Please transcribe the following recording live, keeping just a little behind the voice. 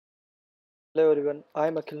Hello everyone, I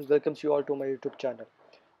am Akhil. Welcomes you all to my YouTube channel.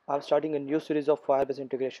 I am starting a new series of Firebase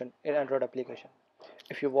integration in Android application.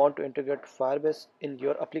 If you want to integrate Firebase in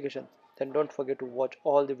your application, then don't forget to watch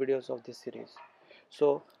all the videos of this series.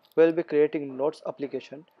 So we'll be creating notes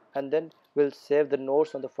application and then we'll save the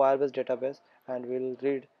notes on the Firebase database and we'll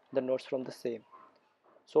read the notes from the same.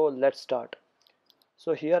 So let's start.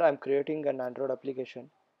 So here I'm creating an Android application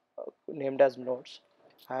named as notes,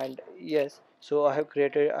 and yes, so I'll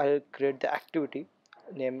create the activity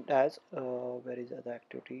named as where is the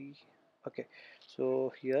activity. Okay,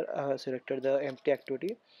 so here I have selected the empty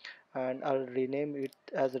activity and I'll rename it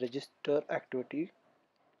as register activity.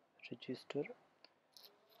 Register.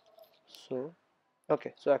 So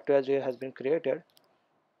okay, so activity has been created.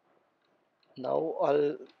 Now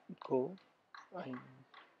I'll go and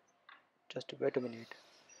just wait a minute.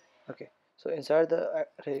 Okay, so inside the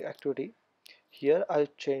activity, here I'll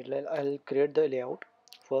create the layout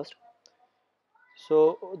first.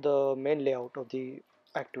 So the main layout of the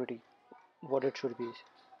activity, what it should be.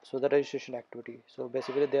 So the registration activity. So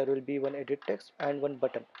basically there will be one edit text and one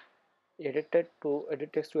button. Edit text to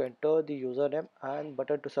enter the username and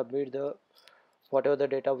button to submit the whatever the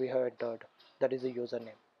data we have entered. That is the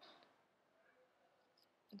username.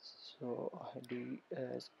 So ID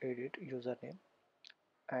as edit username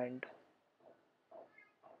and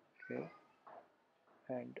okay,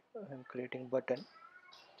 and I'm creating button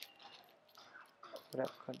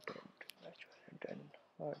wrap content and then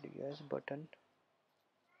ID as button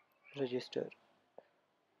register.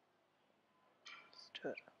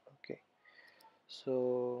 Okay,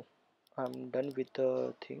 so I'm done with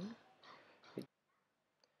the thing.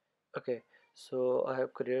 Okay, so I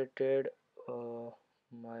have created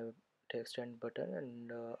my text and button,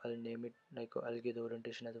 and I'll name it like I'll give the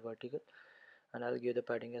orientation as vertical and I'll give the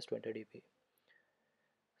padding as 20 dp.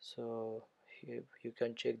 So here you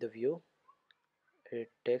can check the view,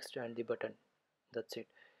 text and the button. That's it.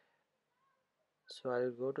 So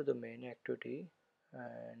I'll go to the main activity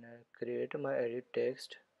and I'll create my edit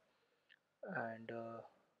text and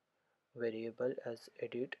variable as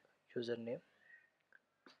edit username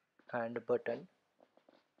and button.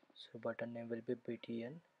 So button name will be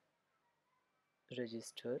btn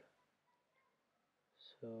register.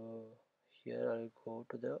 So here I'll go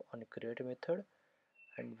to the onCreate method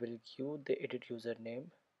and will give the edit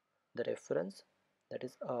username the reference, that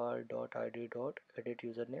is r.id.edit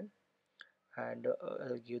username, and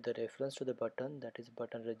I'll give the reference to the button, that is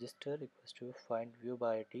button register equals to find view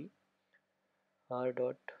by id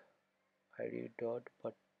r.id.btn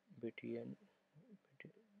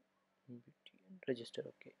register.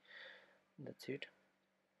 Okay, that's it.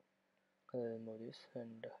 I'll remove this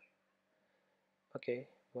and okay,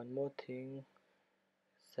 one more thing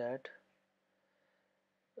that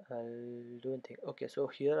I'll do one thing. Okay, so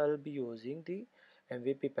here I'll be using the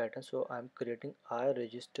MVP pattern. So I'm creating I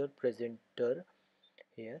register presenter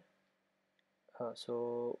here.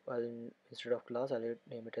 So I'll instead of class I'll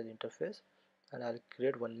name it as interface, and I'll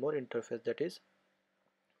create one more interface, that is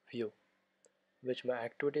view, which my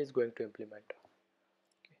activity is going to implement.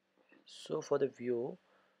 Okay. So for the view,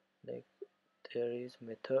 like there is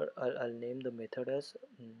method. I'll name the method as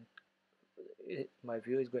my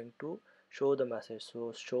view is going to show the message.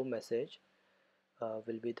 So show message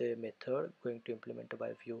will be the method going to implement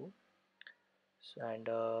by view, and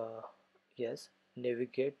yes,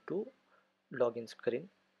 navigate to login screen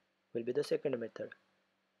will be the second method.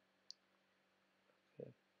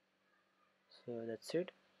 Okay. So that's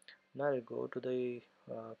it. Now I'll go to the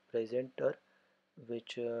presenter,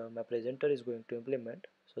 which my presenter is going to implement.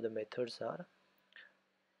 So the methods are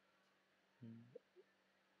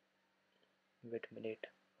wait a minute.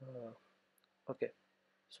 Okay,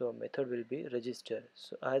 so method will be register.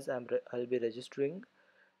 So as I'll be registering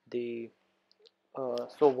the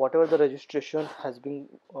so whatever the registration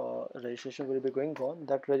will be going on,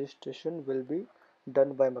 that registration will be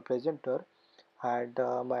done by my presenter, and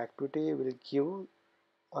my activity will give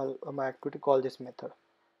my activity call this method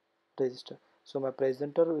register. So my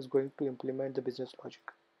presenter is going to implement the business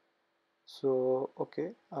logic. So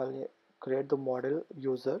okay, I'll create the model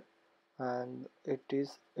user, and it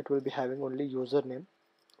will be having only username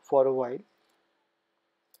for a while.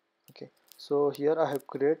 Okay, so here I have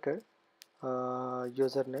created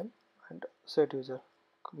username and set user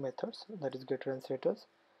methods, that is getter and setters,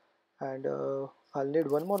 and I'll need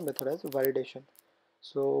one more method as validation.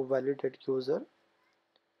 So validate user,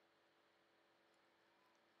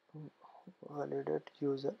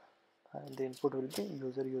 and the input will be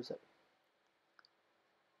user.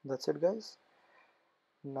 That's it, guys.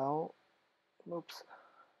 Now, oops,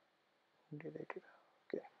 deleted.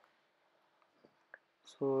 Okay,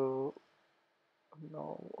 so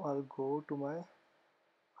Now I'll go to my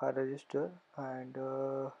register and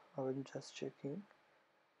I'm just checking.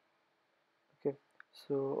 Okay,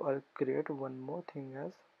 so I'll create one more thing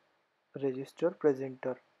as register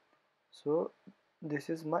presenter. So this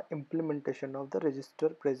is my implementation of the register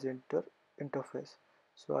presenter interface.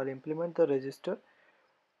 So I'll implement the register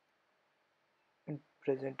in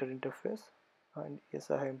presenter interface, and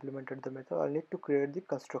yes, I have implemented the method. I'll need to create the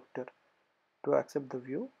constructor to accept the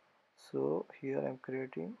view. So here I'm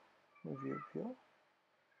creating view.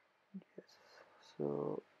 Yes,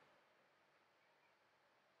 so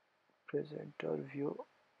presenter view,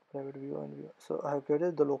 private view and view. So I have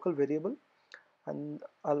created the local variable and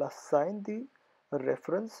I'll assign the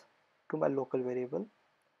reference to my local variable,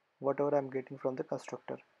 whatever I'm getting from the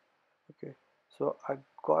constructor. Okay, so I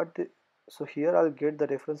got the, so here I'll get the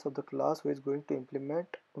reference of the class who is going to implement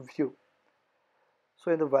view.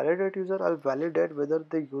 So in the validate user, I'll validate whether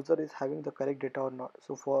the user is having the correct data or not.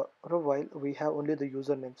 So for a while we have only the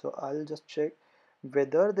username, so I'll just check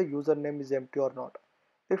whether the username is empty or not.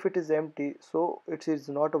 If it is empty, so it is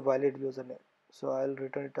not a valid username, so I'll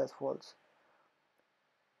return it as false,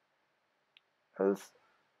 else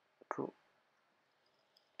true.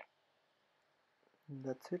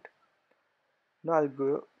 That's it. Now I'll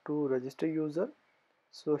go to register user.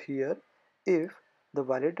 So here, if the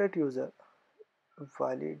validate user,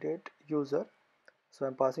 so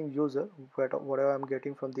I'm passing user whatever I'm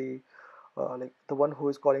getting from the like the one who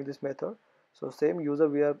is calling this method. So same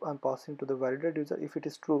user I'm passing to the validate user. If it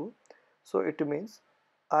is true, so it means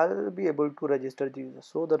I'll be able to register the user,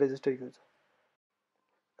 so the register user.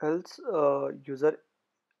 Else user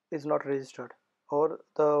is not registered or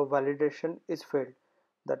the validation is failed.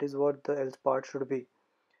 That is what the else part should be.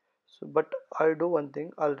 So but I'll do one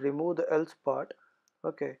thing, I'll remove the else part.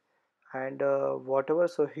 Okay, and whatever,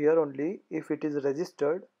 so here only if it is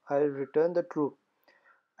registered I'll return the true,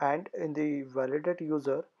 and in the validate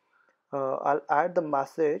user I'll add the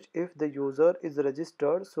message if the user is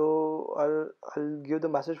registered. So I'll give the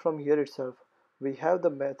message from here itself. We have the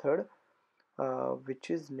method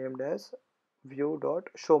which is named as view dot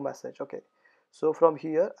show message. Okay, so from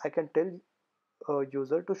here I can tell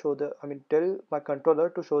user to show the, I mean tell my controller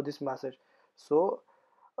to show this message. So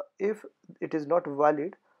if it is not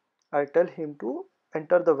valid, I tell him to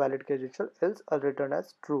enter the valid credential, else I'll return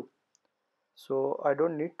as true. So I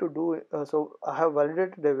don't need to do so I have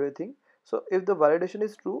validated everything. So if the validation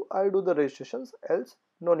is true, I do the registrations, else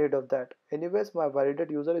no need of that. Anyways, my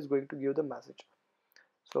validate user is going to give the message.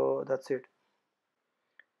 So that's it.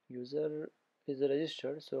 User is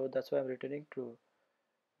registered, so that's why I'm returning true.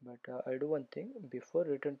 But I'll do one thing before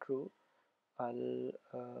return true. I'll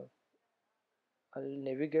uh, I'll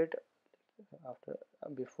navigate after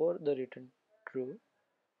before the return true.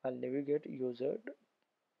 I'll navigate user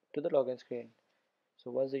to the login screen.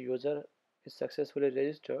 So once the user is successfully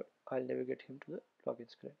registered, I'll navigate him to the login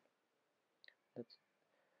screen. That's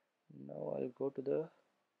now I'll go to the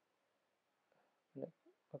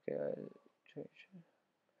okay. I'll change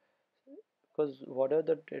because whatever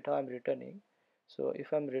the data I'm returning. So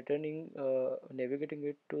if I'm returning navigating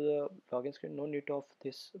it to the login screen, no need of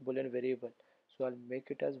this boolean variable. So I'll make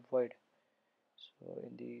it as void. So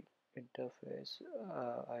in the interface,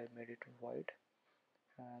 I made it void,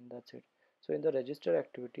 and that's it. So in the register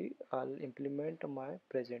activity, I'll implement my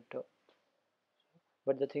presenter.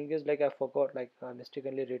 But the thing is, like I forgot, like I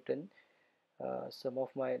mistakenly written some of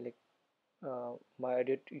my like my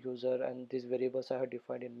edit user and these variables I have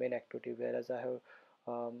defined in main activity, whereas I have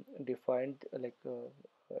defined like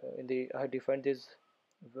in the I have defined these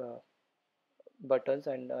uh, buttons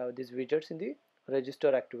and these widgets in the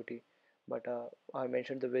register activity, but I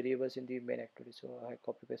mentioned the variables in the main activity, so I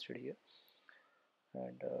copy pasted here,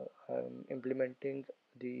 and I'm implementing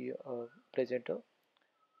the presenter,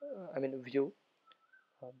 I mean view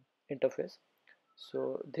um, interface.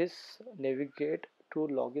 So this navigate to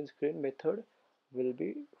login screen method will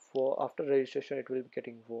be for after registration, it will be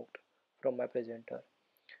getting invoked from my presenter,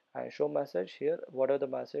 and show message here, what are the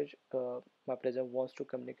message my presenter wants to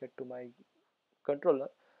communicate to my controller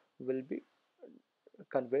will be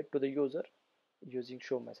conveyed to the user using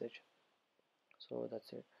show message. So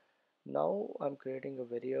that's it. Now I'm creating a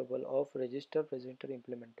variable of register presenter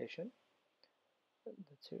implementation.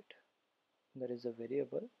 That's it. There is a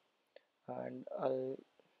variable and I'll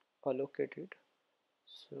allocate it.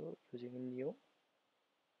 So using new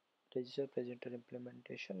register presenter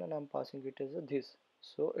implementation, and I'm passing it as a this.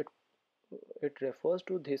 So it refers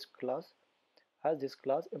to this class, as this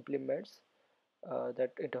class implements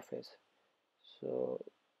that interface. So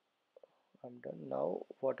I'm done. Now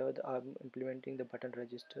whatever I'm implementing the button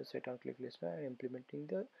register set on click listener and implementing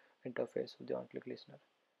the interface of the on click listener.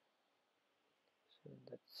 So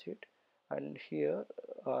that's it. And here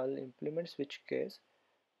I'll implement switch case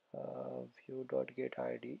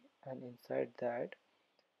view.getID, and inside that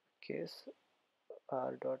case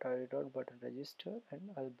r.id.button register, and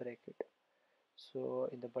I'll break it. So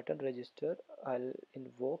in the button register I'll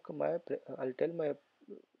invoke my I'll tell my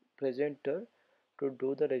presenter to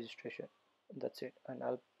do the registration. That's it. And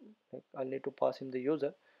I'll need to pass in the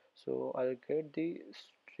user, so I'll get the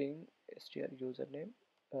string str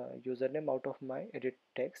username out of my edit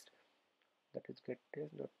text, that is get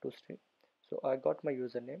text.toString. So I got my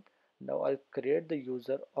username. Now I'll create the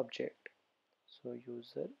user object. So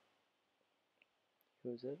user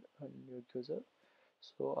and new user.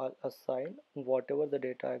 So I'll assign whatever the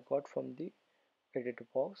data I got from the edit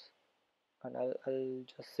box, and I'll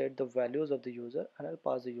just set the values of the user, and I'll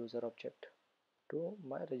pass the user object to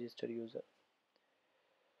my register user.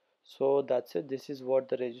 So that's it. This is what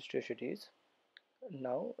the registration is.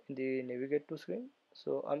 Now in the navigate to screen,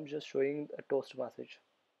 so I'm just showing a toast message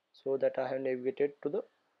so that I have navigated to the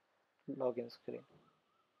login screen.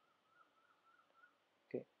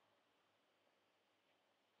 Okay,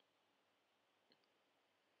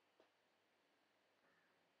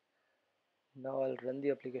 now I'll run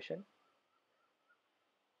the application.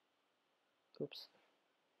 Oops.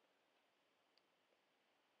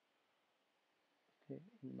 Okay,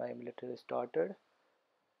 my emulator is started,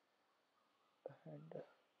 and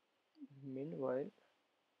meanwhile,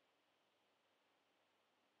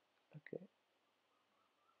 okay,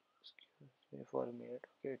 excuse me for a minute.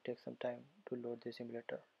 Okay, it takes some time to load the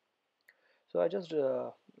simulator. So I just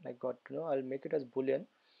like got to know I'll make it as boolean,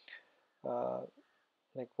 uh,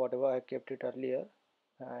 like whatever I kept it earlier,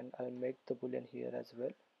 and I'll make the boolean here as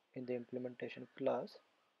well in the implementation class,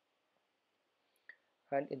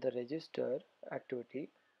 and in the register activity.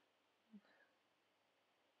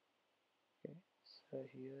 Okay, so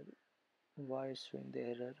here why is showing the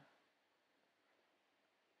error?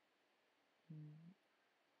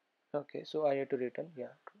 Okay, so I need to return,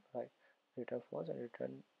 yeah, right, return false and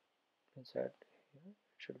return inside here it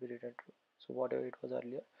should be return true, so whatever it was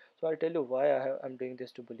earlier. So I'll tell you why I'm doing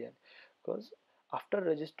this to boolean, because after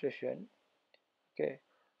registration, okay,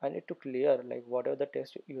 I need to clear like whatever the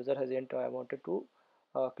text user has entered. I wanted to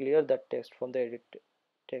clear that text from the edit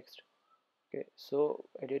text. Okay, so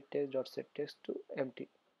edit text dot set text to empty.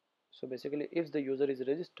 So basically if the user is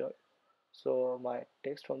registered, so my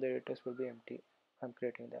text from the edit text will be empty. I'm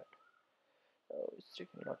creating that. It's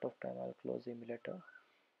taking a lot of time. I'll close the emulator,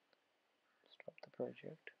 stop the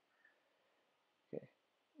project. Okay,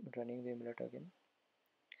 running the emulator again,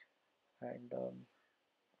 and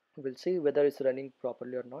we'll see whether it's running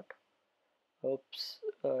properly or not. Oops,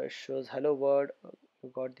 it shows hello world.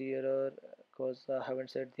 You got the error because I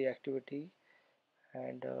haven't set the activity,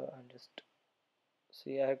 and I'm just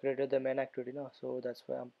see I have created the main activity now, so that's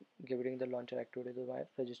why I'm giving the launcher activity to my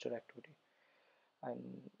register activity. And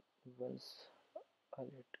once I'll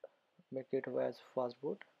make it as fast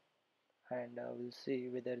boot, and we'll see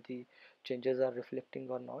whether the changes are reflecting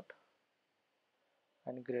or not.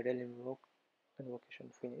 And Gradle invocation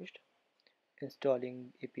finished.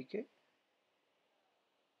 Installing APK,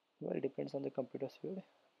 well, depends on the computer speed.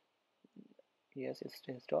 Yes, it's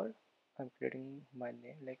installed. I'm creating my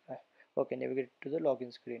name like okay, navigate to the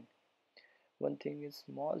login screen. One thing is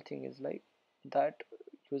small thing is like that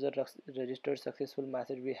user registered successful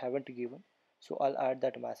message we haven't given, so I'll add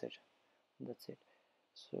that message. That's it.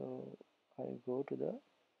 So I'll go to the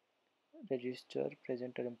register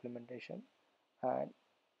presenter implementation, and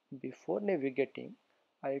before navigating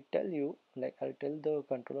I'll tell you like I'll tell the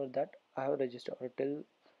controller that I have registered, or tell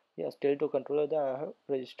to controller that I have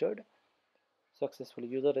registered successfully,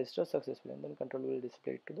 user registered successfully, and then control will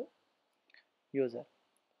display it to the user.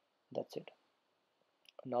 That's it.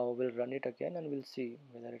 Now we'll run it again and we'll see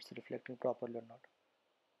whether it's reflecting properly or not.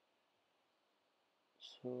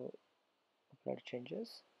 So applied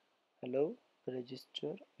changes, hello,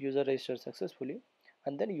 register, user registered successfully,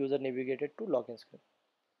 and then user navigated to login screen.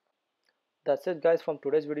 That's it guys from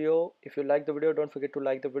today's video. If you like the video, don't forget to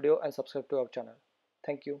like the video and subscribe to our channel.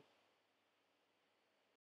 Thank you.